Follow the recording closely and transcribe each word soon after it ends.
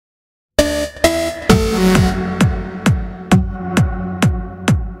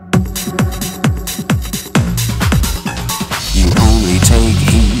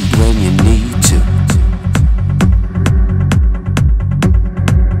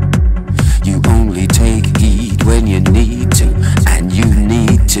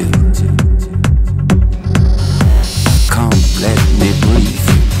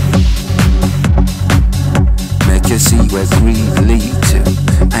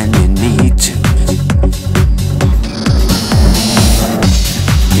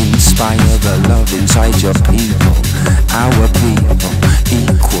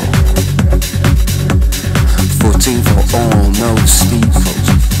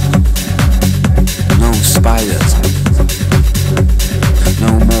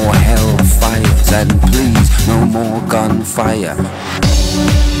more gunfire.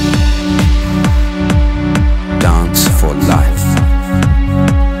 Dance for life.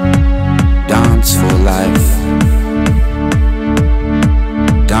 Dance for life.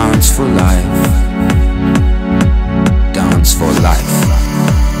 Dance for life. Dance for life.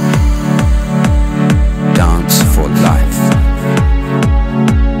 Dance for life.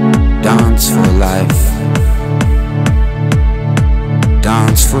 Dance for life.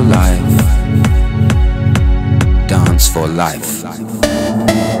 Dance for life. Dance for life.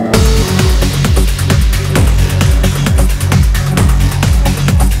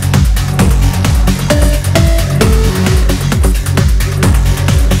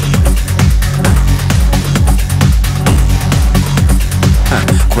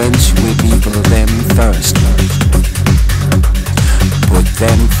 Quench with people them thirst. Put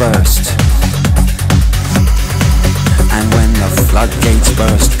them first. And when the floodgates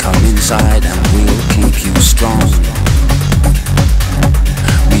burst, come inside and we'll keep you strong.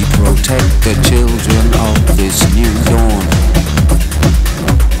 We protect the children of this new dawn.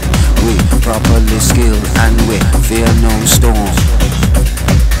 We properly skilled and we fear no storm.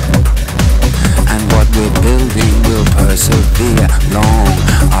 And what we're building will persevere long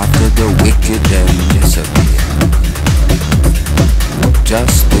after the wicked then disappear.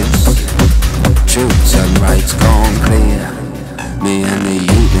 Justice, truths and rights gone clear. Me and the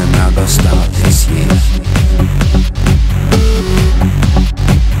youth are now gonna start this year.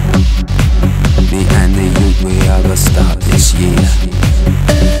 Me and the youth, we are gonna start this year.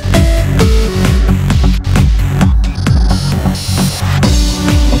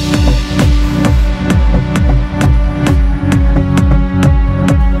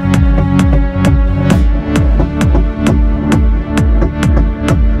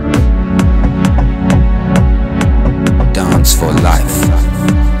 Dance for life.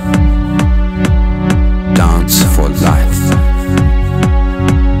 Dance for life.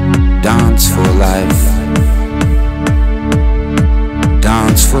 Dance for life.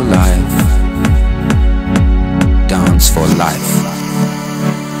 Dance for life. Dance for life.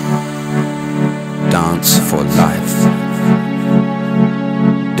 Dance for life.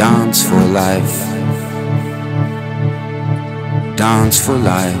 Dance for life. Dance for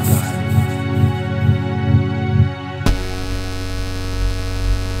life.